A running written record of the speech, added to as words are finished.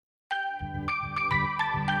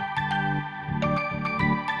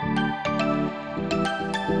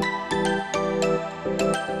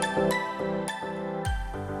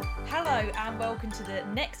welcome to the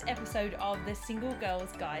next episode of the Single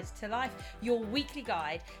Girl's Guide to Life, your weekly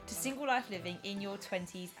guide to single life living in your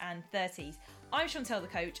 20s and 30s. I'm Chantel the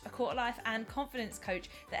Coach, a quarter life and confidence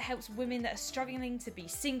coach that helps women that are struggling to be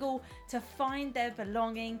single, to find their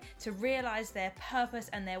belonging, to realise their purpose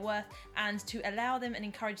and their worth, and to allow them and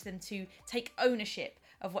encourage them to take ownership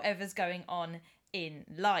of whatever's going on in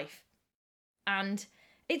life. And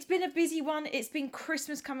it's been a busy one. It's been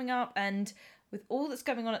Christmas coming up, and with all that's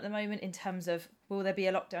going on at the moment in terms of will there be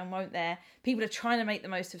a lockdown, won't there, people are trying to make the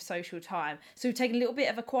most of social time. So we've taken a little bit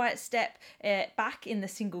of a quiet step back in the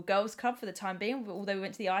Single Girls Club for the time being, although we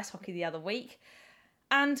went to the ice hockey the other week.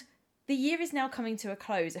 And the year is now coming to a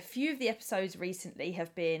close. A few of the episodes recently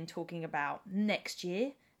have been talking about next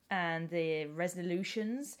year and the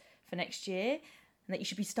resolutions for next year, and that you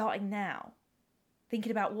should be starting now,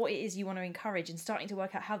 thinking about what it is you want to encourage and starting to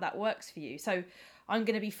work out how that works for you. So I'm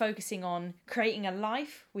going to be focusing on creating a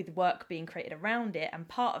life with work being created around it. And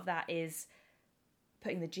part of that is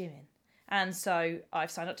putting the gym in. And so I've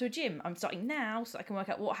signed up to a gym. I'm starting now so I can work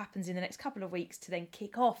out what happens in the next couple of weeks to then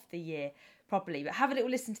kick off the year properly. But have a little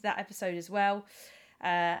listen to that episode as well.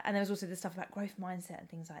 And there was also the stuff about growth mindset and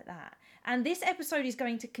things like that. And this episode is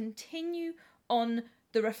going to continue on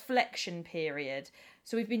the reflection period.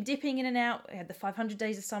 So we've been dipping in and out. We had the 500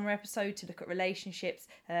 Days of Summer episode to look at relationships,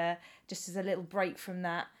 just as a little break from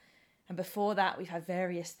that. And before that, we've had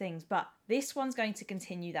various things. But this one's going to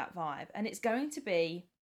continue that vibe. And it's going to be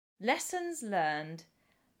lessons learned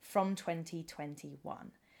from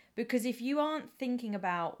 2021. Because if you aren't thinking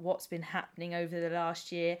about what's been happening over the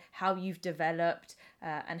last year, how you've developed,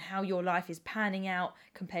 and how your life is panning out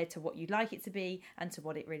compared to what you'd like it to be and to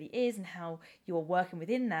what it really is and how you're working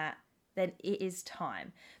within that, then it is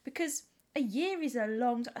time. Because a year is a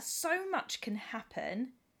long time. So much can happen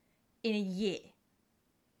in a year.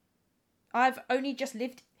 I've only just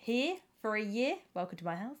lived here for a year. Welcome to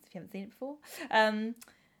my house if you haven't seen it before.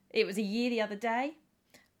 It was a year the other day.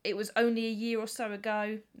 It was only a year or so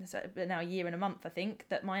ago, now a year and a month I think,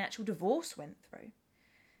 that my actual divorce went through.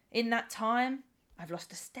 In that time, I've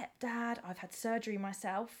lost a stepdad. I've had surgery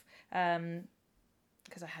myself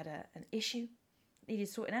because I had an issue that needed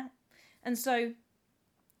sorting out. And so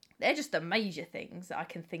they're just the major things that I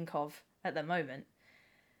can think of at the moment.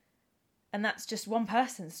 And that's just one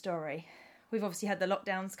person's story. We've obviously had the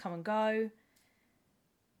lockdowns come and go.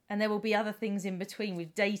 And there will be other things in between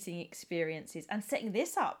with dating experiences and setting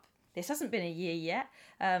this up. This hasn't been a year yet.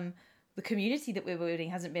 The community that we're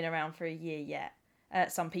building hasn't been around for a year yet.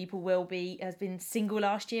 Some people has been single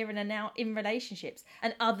last year and are now in relationships.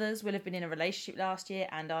 And others will have been in a relationship last year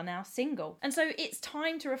and are now single. And so it's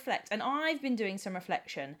time to reflect. And I've been doing some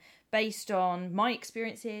reflection based on my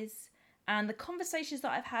experiences and the conversations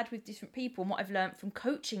that I've had with different people and what I've learned from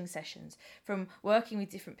coaching sessions, from working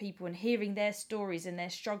with different people and hearing their stories and their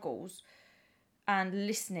struggles and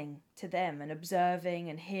listening to them and observing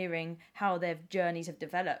and hearing how their journeys have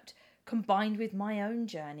developed, combined with my own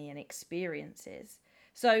journey and experiences.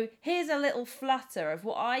 So here's a little flutter of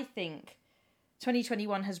what I think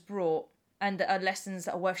 2021 has brought and are lessons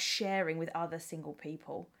that are worth sharing with other single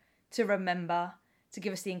people to remember, to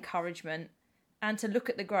give us the encouragement and to look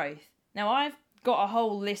at the growth. Now, I've got a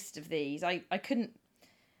whole list of these. I couldn't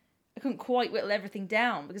quite whittle everything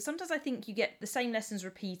down because sometimes I think you get the same lessons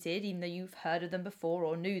repeated, even though you've heard of them before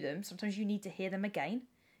or knew them. Sometimes you need to hear them again.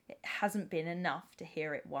 It hasn't been enough to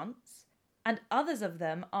hear it once. And others of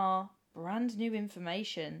them are brand new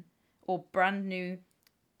information or brand new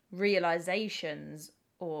realizations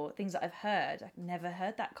or things that I've heard. I've never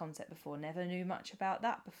heard that concept before, never knew much about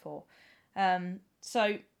that before.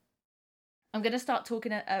 So I'm going to start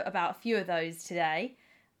talking about a few of those today,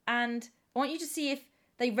 and I want you to see if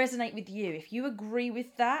they resonate with you. If you agree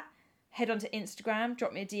with that, head onto Instagram,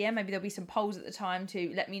 drop me a DM. Maybe there'll be some polls at the time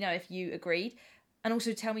to let me know if you agreed, and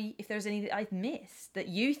also tell me if there's any that I've missed that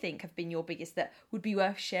you think have been your biggest that would be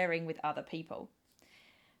worth sharing with other people.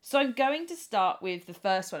 So I'm going to start with the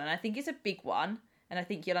first one, and I think it's a big one, and I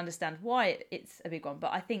think you'll understand why it's a big one.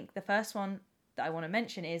 But I think the first one that I want to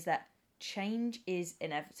mention is that change is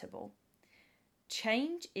inevitable.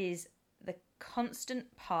 Change is the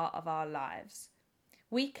constant part of our lives.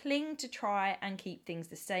 We cling to try and keep things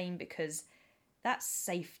the same because that's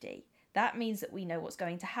safety. That means that we know what's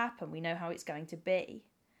going to happen. We know how it's going to be.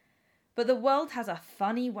 But the world has a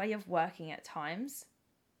funny way of working at times,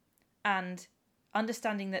 and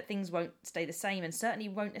understanding that things won't stay the same and certainly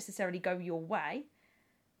won't necessarily go your way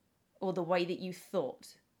or the way that you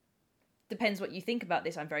thought. Depends what you think about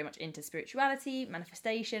this. I'm very much into spirituality,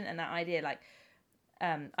 manifestation, and that idea like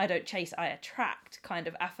I don't chase, I attract kind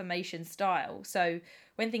of affirmation style. So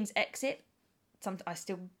when things exit, I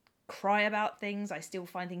still cry about things. I still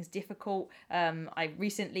find things difficult. I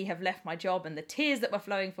recently have left my job, and the tears that were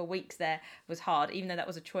flowing for weeks there was hard, even though that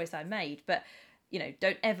was a choice I made. But,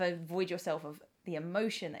 don't ever void yourself of the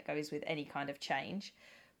emotion that goes with any kind of change.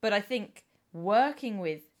 But I think working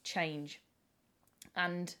with change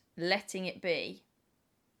and letting it be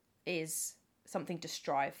is something to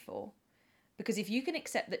strive for. Because if you can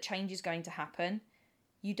accept that change is going to happen,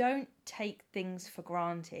 you don't take things for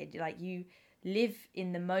granted. Like, you live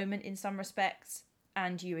in the moment in some respects,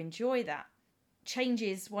 and you enjoy that. Change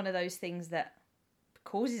is one of those things that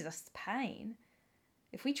causes us pain.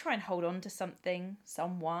 If we try and hold on to something,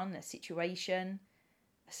 someone, a situation,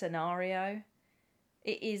 a scenario,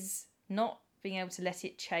 it is not being able to let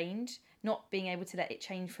it change, not being able to let it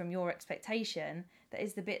change from your expectation, that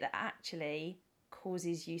is the bit that actually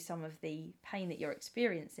causes you some of the pain that you're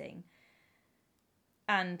experiencing.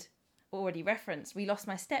 And already referenced, we lost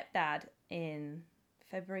my stepdad in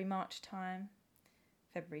February time.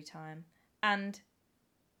 And,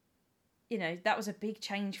 that was a big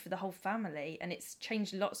change for the whole family. And it's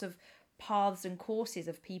changed lots of paths and courses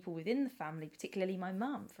of people within the family, particularly my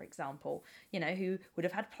mum, for example, who would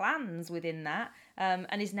have had plans within that,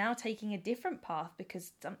 and is now taking a different path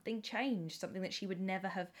because something changed, something that she would never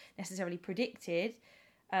have necessarily predicted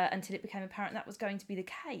until it became apparent that was going to be the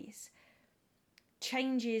case.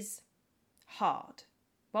 Change is hard.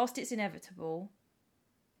 Whilst it's inevitable,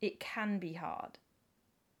 it can be hard.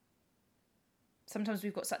 Sometimes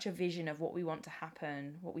we've got such a vision of what we want to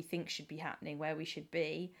happen, what we think should be happening, where we should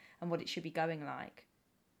be, and what it should be going like.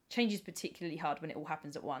 Change is particularly hard when it all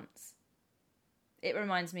happens at once. It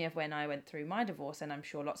reminds me of when I went through my divorce, and I'm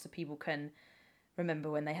sure lots of people can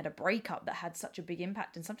remember when they had a breakup that had such a big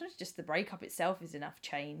impact, and sometimes just the breakup itself is enough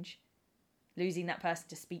change. Losing that person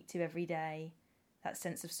to speak to every day, that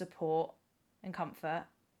sense of support and comfort.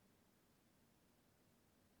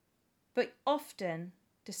 But often,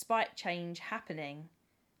 despite change happening,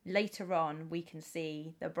 later on we can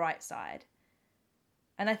see the bright side.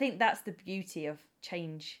 And I think that's the beauty of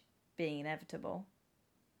change being inevitable,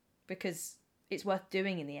 because it's worth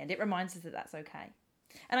doing in the end. It reminds us that that's okay.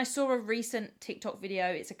 And I saw a recent TikTok video.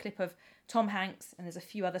 It's a clip of Tom Hanks, and there's a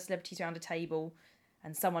few other celebrities around a table,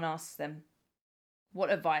 and someone asks them,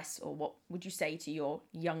 what advice or what would you say to your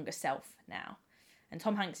younger self now? And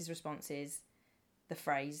Tom Hanks' response is the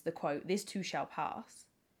phrase, the quote, "This too shall pass."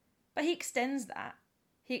 But he extends that.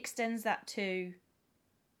 He extends that to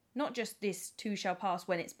not just this too shall pass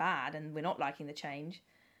when it's bad and we're not liking the change,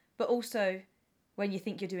 but also when you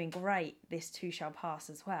think you're doing great, this too shall pass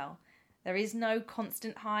as well. There is no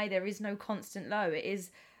constant high, there is no constant low. It is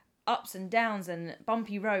ups and downs and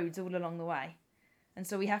bumpy roads all along the way. And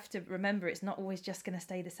so we have to remember it's not always just going to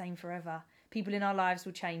stay the same forever. People in our lives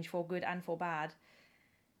will change for good and for bad.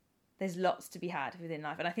 There's lots to be had within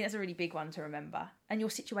life. And I think that's a really big one to remember. And your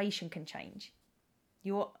situation can change.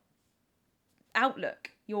 Your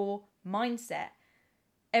outlook, your mindset,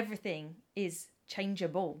 everything is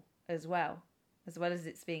changeable as well. As well as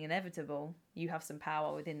it's being inevitable, you have some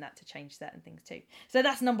power within that to change certain things too. So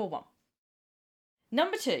that's number one.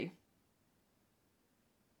 Number two,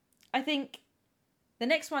 I think the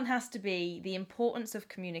next one has to be the importance of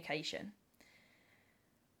communication.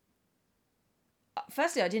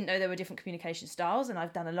 Firstly, I didn't know there were different communication styles, and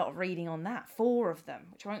I've done a lot of reading on that, 4 of them,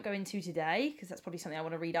 which I won't go into today because that's probably something I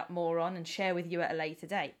want to read up more on and share with you at a later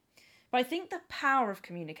date. But I think the power of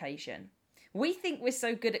communication, we think we're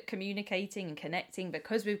so good at communicating and connecting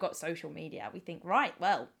because we've got social media. We think, right,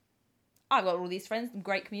 well, I've got all these friends, I'm a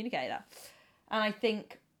great communicator. And I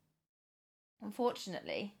think,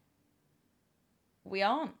 unfortunately, we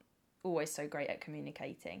aren't always so great at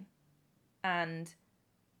communicating. And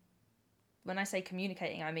when I say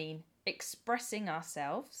communicating, I mean expressing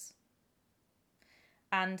ourselves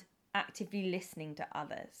and actively listening to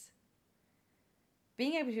others.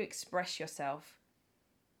 Being able to express yourself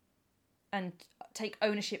and take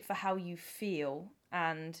ownership for how you feel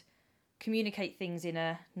and communicate things in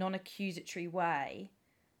a non-accusatory way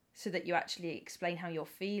so that you actually explain how you're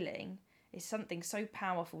feeling is something so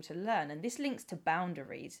powerful to learn. And this links to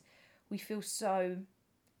boundaries. We feel so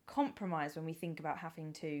compromised when we think about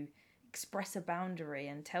having to express a boundary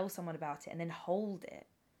and tell someone about it and then hold it.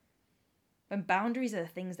 When boundaries are the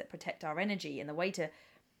things that protect our energy, and the way to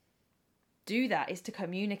do that is to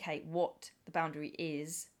communicate what the boundary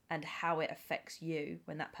is and how it affects you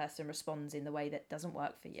when that person responds in the way that doesn't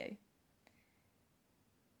work for you.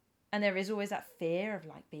 And there is always that fear of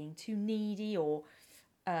like being too needy or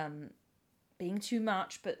being too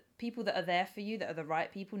much, but people that are there for you, that are the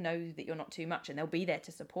right people, know that you're not too much and they'll be there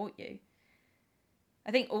to support you.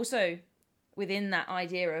 I think also within that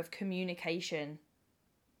idea of communication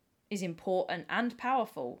is important and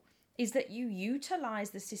powerful is that you utilize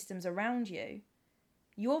the systems around you.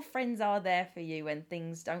 Your friends are there for you when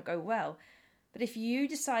things don't go well. But if you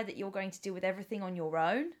decide that you're going to deal with everything on your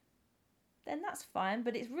own, then that's fine,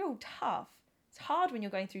 but it's real tough. It's hard when you're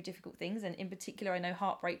going through difficult things, and in particular, I know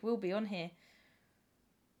heartbreak will be on here.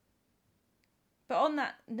 But on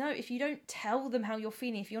that note, if you don't tell them how you're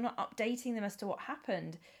feeling, if you're not updating them as to what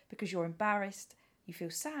happened because you're embarrassed, you feel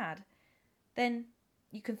sad, then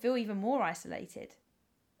you can feel even more isolated.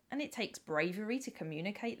 And it takes bravery to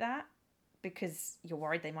communicate that because you're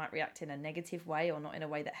worried they might react in a negative way or not in a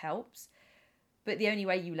way that helps. But the only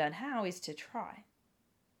way you learn how is to try,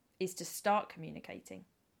 is to start communicating.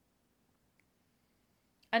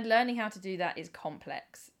 And learning how to do that is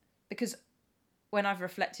complex because when I've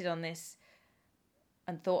reflected on this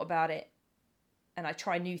and thought about it and I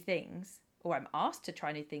try new things, or I'm asked to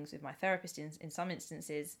try new things with my therapist in some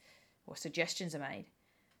instances, or suggestions are made,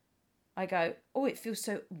 I go, oh, it feels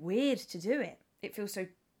so weird to do it. It feels so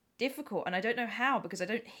difficult and I don't know how because I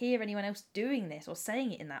don't hear anyone else doing this or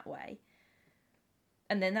saying it in that way.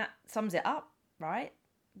 And then that sums it up, right?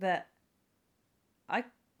 That I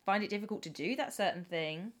find it difficult to do that certain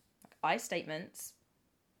thing, like I statements.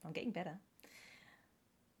 I'm getting better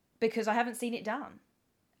because I haven't seen it done.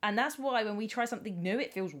 And that's why when we try something new,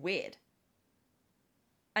 it feels weird.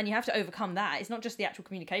 And you have to overcome that. It's not just the actual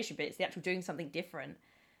communication bit, it's the actual doing something different.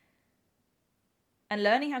 And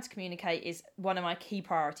learning how to communicate is one of my key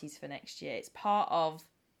priorities for next year. It's part of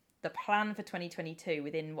the plan for 2022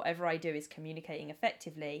 within whatever I do is communicating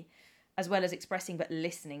effectively, as well as expressing, but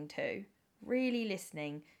listening to. Really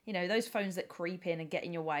listening. You know, those phones that creep in and get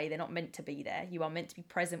in your way, they're not meant to be there. You are meant to be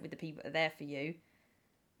present with the people that are there for you,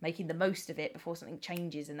 making the most of it before something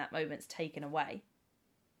changes and that moment's taken away.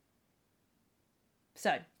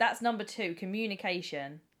 So that's number 2,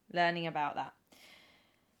 communication, learning about that.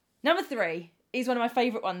 Number 3 is one of my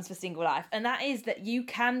favourite ones for single life, and that is that you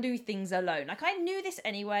can do things alone. Like, I knew this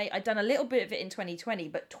anyway. I'd done a little bit of it in 2020,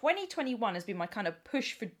 but 2021 has been my kind of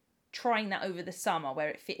push for trying that over the summer where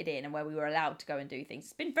it fitted in and where we were allowed to go and do things.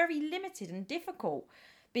 It's been very limited and difficult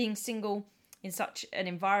being single in such an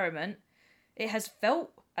environment. It has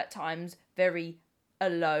felt at times very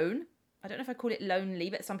alone. I don't know if I call it lonely,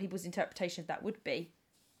 but some people's interpretation of that would be.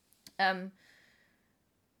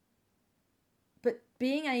 But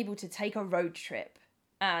being able to take a road trip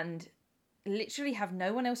and literally have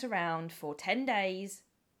no one else around for 10 days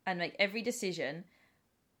and make every decision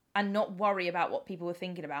and not worry about what people were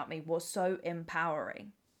thinking about me was so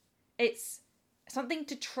empowering. It's something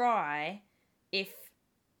to try if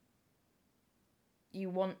you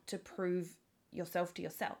want to prove yourself to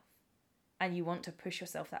yourself and you want to push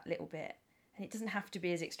yourself that little bit. And it doesn't have to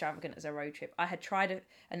be as extravagant as a road trip. I had tried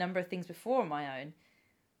a number of things before on my own.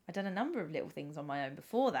 I'd done a number of little things on my own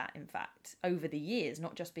before that, in fact, over the years,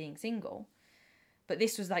 not just being single. But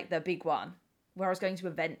this was like the big one, where I was going to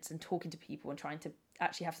events and talking to people and trying to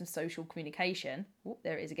actually have some social communication. Oh,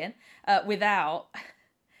 there it is again. Without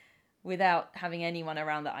having anyone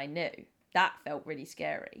around that I knew. That felt really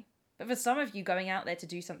scary. But for some of you going out there to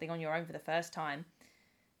do something on your own for the first time,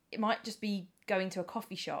 it might just be going to a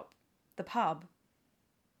coffee shop, the pub,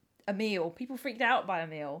 a meal. People freaked out by a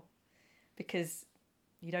meal because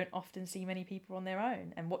you don't often see many people on their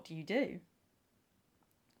own. And what do?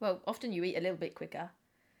 Well, often you eat a little bit quicker.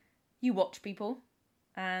 You watch people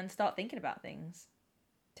and start thinking about things.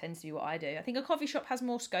 Tends to be what I do. I think a coffee shop has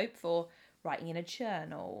more scope for writing in a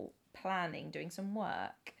journal, planning, doing some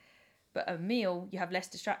work. But a meal, you have less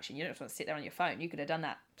distraction. You don't just want to sit there on your phone. You could have done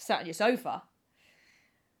that sat on your sofa.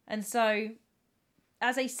 And so,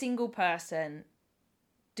 as a single person,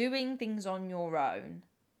 doing things on your own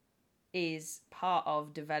is part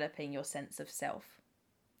of developing your sense of self.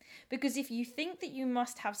 Because if you think that you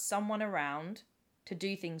must have someone around to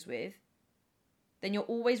do things with, then you're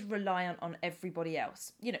always reliant on everybody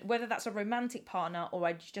else. You know, whether that's a romantic partner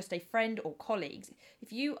or just a friend or colleagues.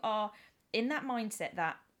 If you are in that mindset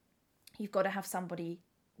that you've got to have somebody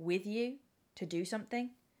with you to do something,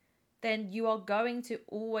 then you are going to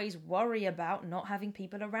always worry about not having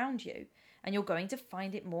people around you. And you're going to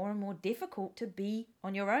find it more and more difficult to be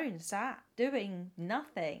on your own, sat, doing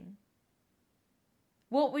nothing.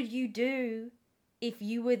 What would you do if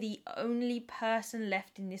you were the only person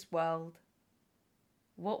left in this world?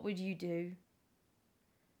 What would you do?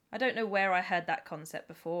 I don't know where I heard that concept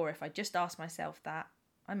before. If I just asked myself that,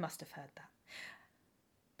 I must have heard that.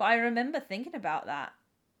 But I remember thinking about that.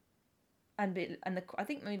 I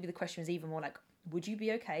think maybe the question was even more like, would you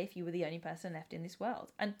be okay if you were the only person left in this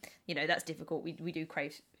world? And, you know, that's difficult. We do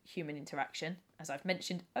crave human interaction, as I've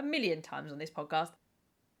mentioned a million times on this podcast.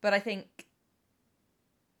 But I think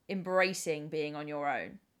embracing being on your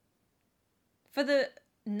own. For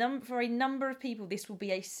a number of people, this will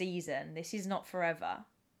be a season. This is not forever.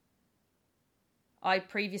 I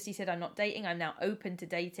previously said I'm not dating. I'm now open to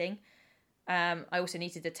dating. I also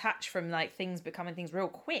need to detach from like things becoming things real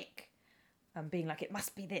quick and being like, it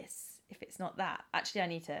must be this if it's not that. Actually, I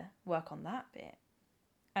need to work on that bit.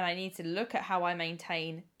 And I need to look at how I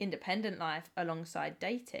maintain independent life alongside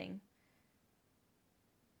dating.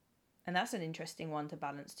 And that's an interesting one to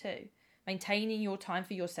balance too. Maintaining your time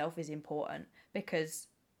for yourself is important because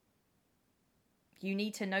you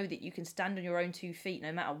need to know that you can stand on your own 2 feet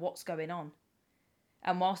no matter what's going on.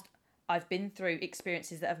 And whilst I've been through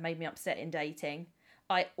experiences that have made me upset in dating,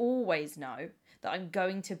 I always know that I'm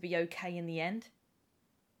going to be okay in the end.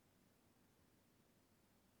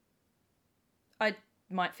 I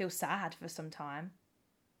might feel sad for some time.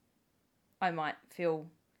 I might feel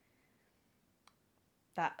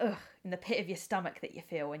that in the pit of your stomach that you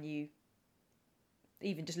feel when you,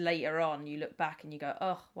 even just later on, you look back and you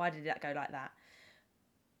go, why did that go like that?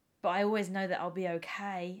 But I always know that I'll be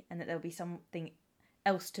okay and that there'll be something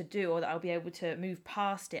else to do, or that I'll be able to move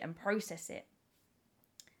past it and process it.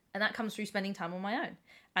 And that comes through spending time on my own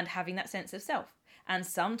and having that sense of self. And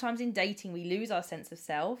sometimes in dating, we lose our sense of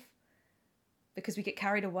self because we get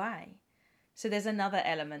carried away. So there's another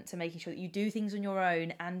element to making sure that you do things on your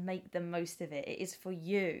own and make the most of it. It is for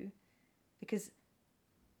you. Because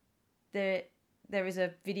there is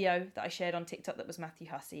a video that I shared on TikTok that was Matthew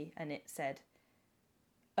Hussey, and it said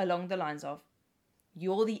along the lines of,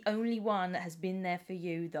 you're the only one that has been there for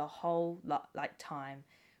you the whole time.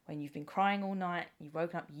 When you've been crying all night, you've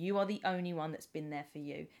woken up, you are the only one that's been there for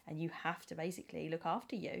you. And you have to basically look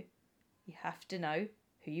after you. You have to know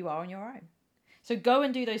who you are on your own. So go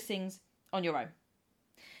and do those things on your own.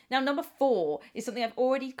 Now, number 4 is something I've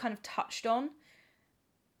already kind of touched on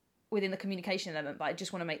within the communication element, but I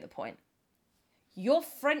just want to make the point. Your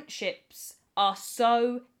friendships are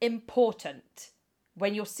so important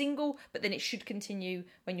when you're single, but then it should continue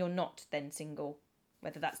when you're not then single.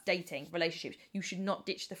 Whether that's dating, relationships, you should not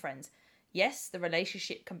ditch the friends. Yes, the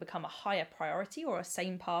relationship can become a higher priority or a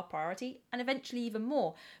same par priority, and eventually even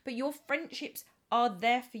more. But your friendships are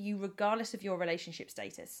there for you regardless of your relationship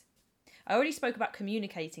status. I already spoke about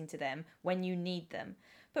communicating to them when you need them,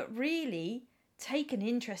 but really take an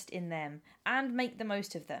interest in them and make the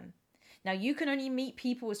most of them. Now, you can only meet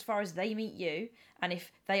people as far as they meet you, and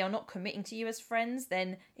if they are not committing to you as friends,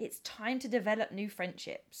 then it's time to develop new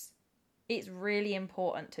friendships. It's really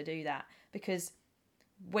important to do that, because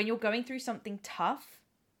when you're going through something tough,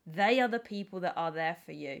 they are the people that are there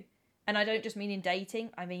for you. And I don't just mean in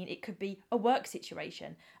dating, I mean it could be a work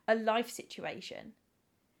situation, a life situation.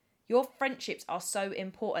 Your friendships are so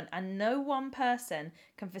important, and no one person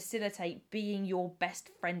can facilitate being your best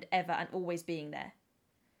friend ever and always being there.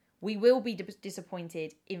 We will be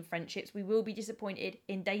disappointed in friendships. We will be disappointed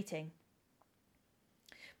in dating.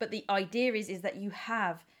 But the idea is that you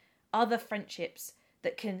have other friendships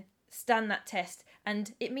that can stand that test.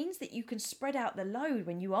 And it means that you can spread out the load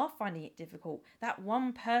when you are finding it difficult. That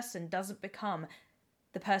one person doesn't become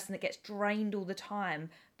the person that gets drained all the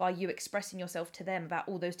time by you expressing yourself to them about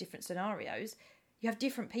all those different scenarios. You have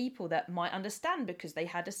different people that might understand because they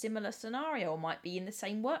had a similar scenario or might be in the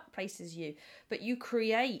same workplace as you. But you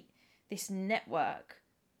create this network.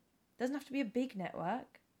 It doesn't have to be a big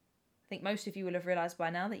network. I think most of you will have realised by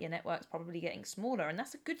now that your network's probably getting smaller, and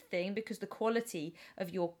that's a good thing because the quality of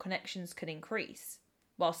your connections can increase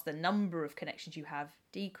whilst the number of connections you have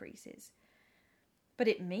decreases. But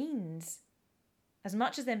it means, as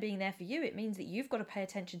much as them being there for you, it means that you've got to pay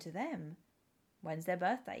attention to them. When's their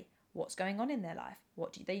birthday? What's going on in their life?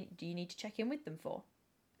 What do you need to check in with them for?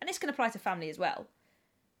 And this can apply to family as well.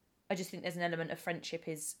 I just think there's an element of friendship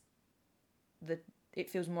it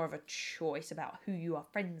feels more of a choice about who you are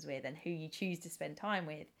friends with and who you choose to spend time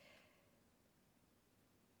with.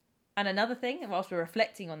 And another thing, whilst we're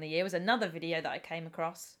reflecting on the year, was another video that I came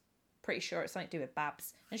across. Pretty sure it's something to do with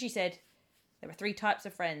Babs. And she said there were 3 types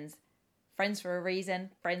of friends. Friends for a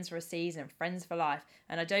reason, friends for a season, friends for life.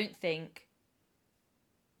 And I don't think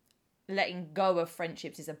letting go of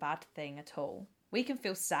friendships is a bad thing at all. We can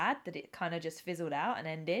feel sad that it kind of just fizzled out and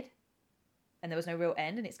ended. And there was no real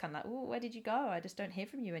end, and it's kind of like, oh, where did you go? I just don't hear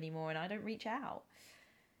from you anymore, and I don't reach out.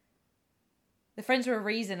 The friends for a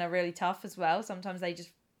reason are really tough as well. Sometimes they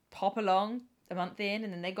just pop along a month in,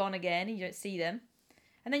 and then they're gone again, and you don't see them.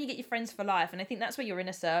 And then you get your friends for life, and I think that's where your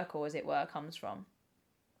inner circle, as it were, comes from.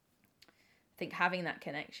 I think having that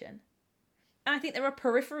connection. And I think there are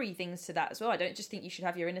periphery things to that as well. I don't just think you should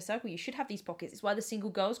have your inner circle. You should have these pockets. It's why the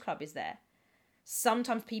Single Girls Club is there.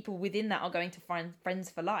 Sometimes people within that are going to find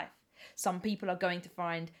friends for life. Some people are going to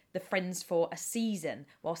find the friends for a season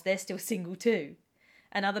whilst they're still single too.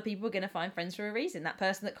 And other people are going to find friends for a reason. That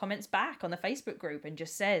person that comments back on the Facebook group and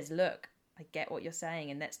just says, look, I get what you're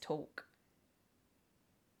saying and let's talk.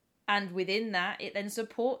 And within that, it then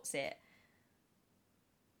supports it.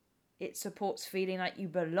 It supports feeling like you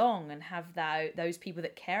belong and have those people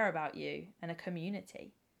that care about you and a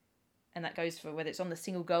community. And that goes for whether it's on the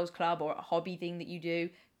Single Girls Club or a hobby thing that you do,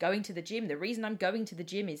 going to the gym. The reason I'm going to the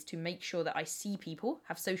gym is to make sure that I see people,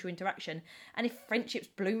 have social interaction. And if friendships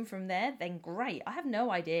bloom from there, then great. I have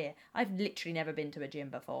no idea. I've literally never been to a gym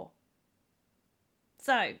before.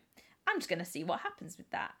 So I'm just going to see what happens with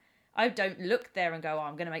that. I don't look there and go, oh,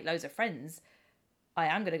 I'm going to make loads of friends.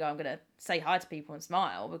 I'm going to say hi to people and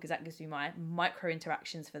smile, because that gives me my micro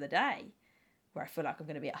interactions for the day, where I feel like I'm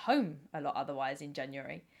going to be at home a lot otherwise in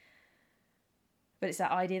January. But it's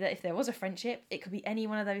that idea that if there was a friendship, it could be any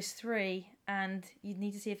one of those three, and you'd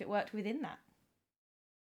need to see if it worked within that.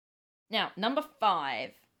 Now, number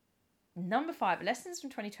five, lessons from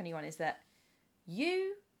 2021 is that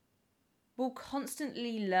you will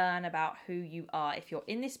constantly learn about who you are if you're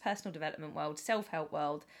in this personal development world, self-help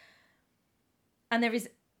world. And there is,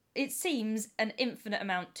 it seems, an infinite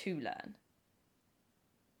amount to learn.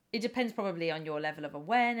 It depends probably on your level of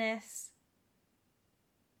awareness.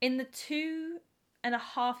 In the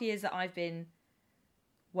 2.5 years that I've been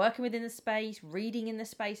working within the space, reading in the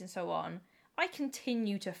space and so on, I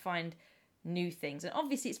continue to find new things. And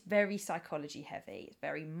obviously it's very psychology heavy. It's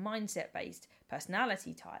very mindset based,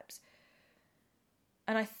 personality types.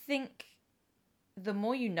 And I think the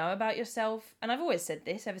more you know about yourself, and I've always said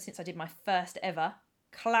this ever since I did my first ever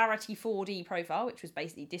Clarity 4D profile, which was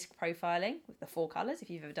basically disc profiling with the 4 colours, if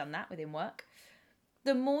you've ever done that within work,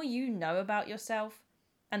 the more you know about yourself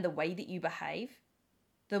and the way that you behave,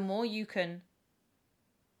 the more you can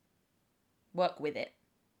work with it.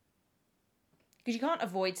 Because you can't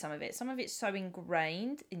avoid some of it. Some of it's so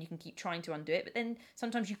ingrained and you can keep trying to undo it, but then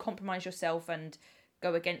sometimes you compromise yourself and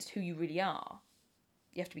go against who you really are.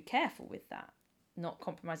 You have to be careful with that. Not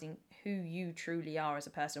compromising who you truly are as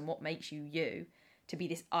a person, what makes you you, to be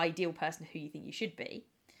this ideal person who you think you should be.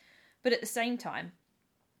 But at the same time,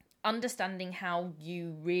 understanding how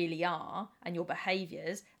you really are and your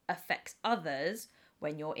behaviours affects others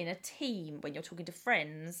when you're in a team, when you're talking to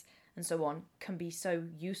friends and so on, can be so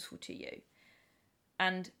useful to you.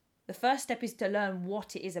 And the first step is to learn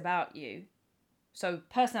what it is about you. So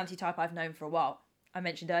personality type I've known for a while. I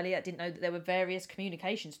mentioned earlier, I didn't know that there were various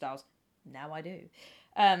communication styles. Now I do.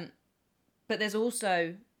 But there's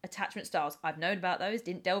also attachment styles. I've known about those,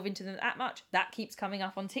 didn't delve into them that much. That keeps coming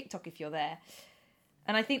up on TikTok if you're there.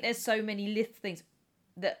 And I think there's so many little things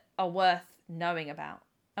that are worth knowing about.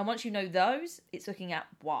 And once you know those, it's looking at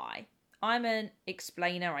why. I'm an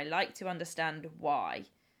explainer. I like to understand why.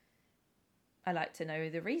 I like to know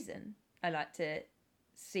the reason. I like to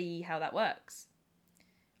see how that works.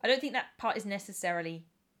 I don't think that part is necessarily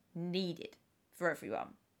needed for everyone.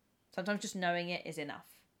 Sometimes just knowing it is enough.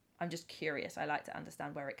 I'm just curious. I like to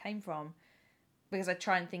understand where it came from, because I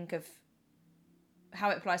try and think of how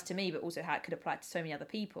it applies to me, but also how it could apply to so many other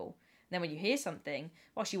people. And then when you hear something,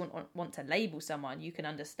 whilst you want to label someone, you can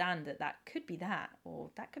understand that that could be that, or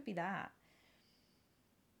that could be that.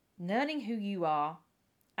 Learning who you are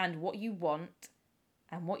and what you want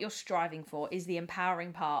and what you're striving for is the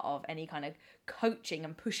empowering part of any kind of coaching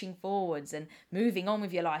and pushing forwards and moving on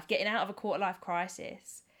with your life, getting out of a quarter-life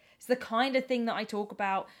crisis. It's the kind of thing that I talk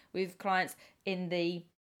about with clients in the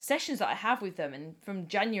sessions that I have with them. And from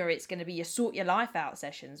January, it's going to be your sort your life out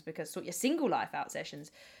sessions, sort your single life out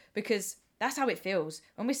sessions, because that's how it feels.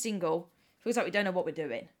 When we're single, it feels like we don't know what we're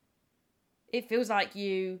doing. It feels like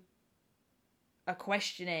you are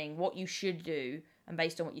questioning what you should do and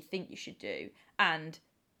based on what you think you should do. And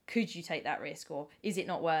could you take that risk, or is it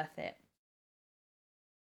not worth it?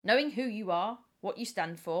 Knowing who you are, what you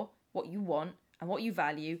stand for, what you want, and what you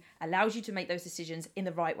value allows you to make those decisions in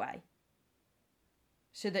the right way,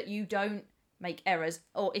 so that you don't make errors,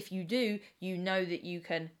 or if you do, you know that you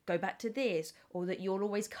can go back to this, or that you'll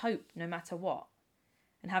always cope no matter what,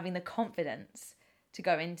 and having the confidence to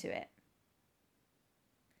go into it.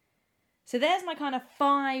 So there's my kind of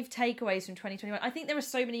 5 takeaways from 2021. I think there are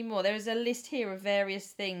so many more. There is a list here of various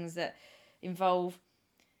things that involve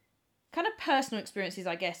kind of personal experiences,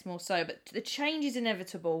 I guess, more so. But the change is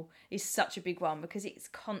inevitable is such a big one, because it's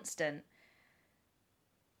constant.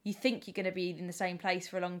 You think you're going to be in the same place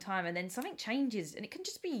for a long time, and then something changes. And it can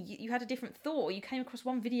just be you had a different thought, or you came across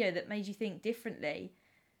one video that made you think differently.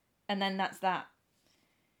 And then that's that.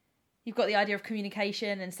 You've got the idea of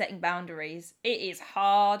communication and setting boundaries. It is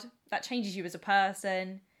hard. That changes you as a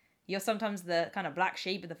person. You're sometimes the kind of black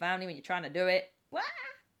sheep of the family when you're trying to do it. Wah!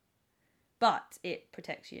 But it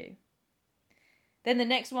protects you. Then the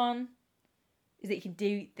next one is that you can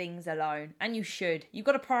do things alone. And you should. You've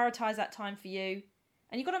got to prioritise that time for you.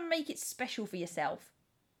 And you've got to make it special for yourself.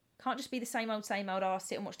 Can't just be the same old, oh, I'll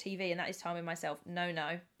sit and watch TV and that is time with myself.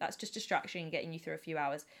 No. That's just distraction and getting you through a few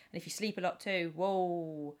hours. And if you sleep a lot too,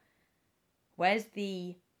 whoa. Where's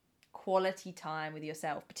the quality time with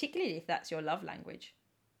yourself? Particularly if that's your love language.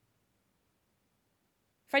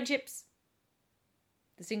 Friendships.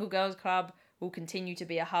 The Single Girls Club will continue to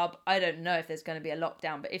be a hub. I don't know if there's going to be a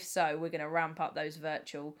lockdown, but if so, we're going to ramp up those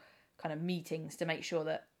virtual kind of meetings to make sure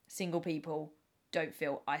that single people don't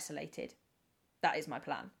feel isolated. That is my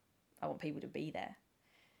plan. I want people to be there.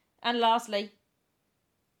 And lastly,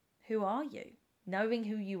 who are you? Knowing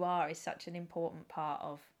who you are is such an important part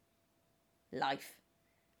of life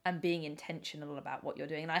and being intentional about what you're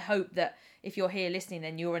doing. And I hope that if you're here listening,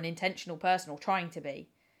 then you're an intentional person or trying to be.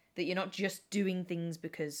 That you're not just doing things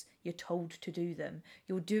because you're told to do them.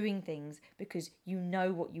 You're doing things because you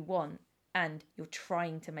know what you want and you're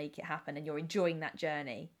trying to make it happen and you're enjoying that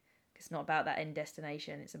journey. It's not about that end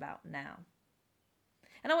destination, it's about now.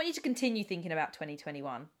 And I want you to continue thinking about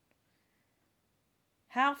 2021.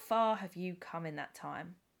 How far have you come in that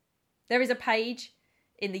time? There is a page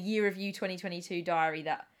in the Year of You 2022 diary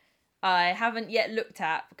that I haven't yet looked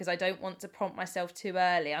at because I don't want to prompt myself too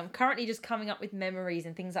early. I'm currently just coming up with memories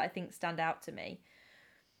and things that I think stand out to me.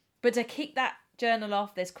 But to kick that journal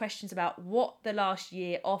off, there's questions about what the last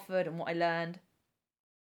year offered and what I learned.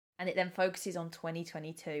 And it then focuses on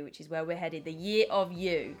 2022, which is where we're headed. The Year of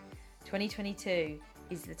You. 2022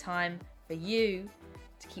 is the time for you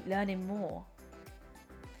to keep learning more.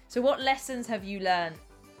 So what lessons have you learned?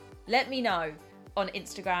 Let me know on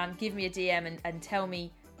Instagram. Give me a DM and tell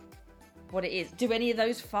me what it is. Do any of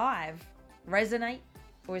those 5 resonate?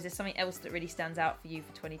 Or is there something else that really stands out for you for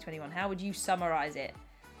 2021? How would you summarise it?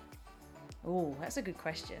 Oh, that's a good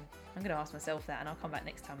question. I'm going to ask myself that and I'll come back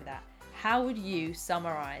next time with that. How would you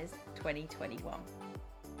summarise 2021?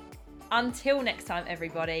 Until next time,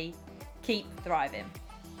 everybody, keep thriving.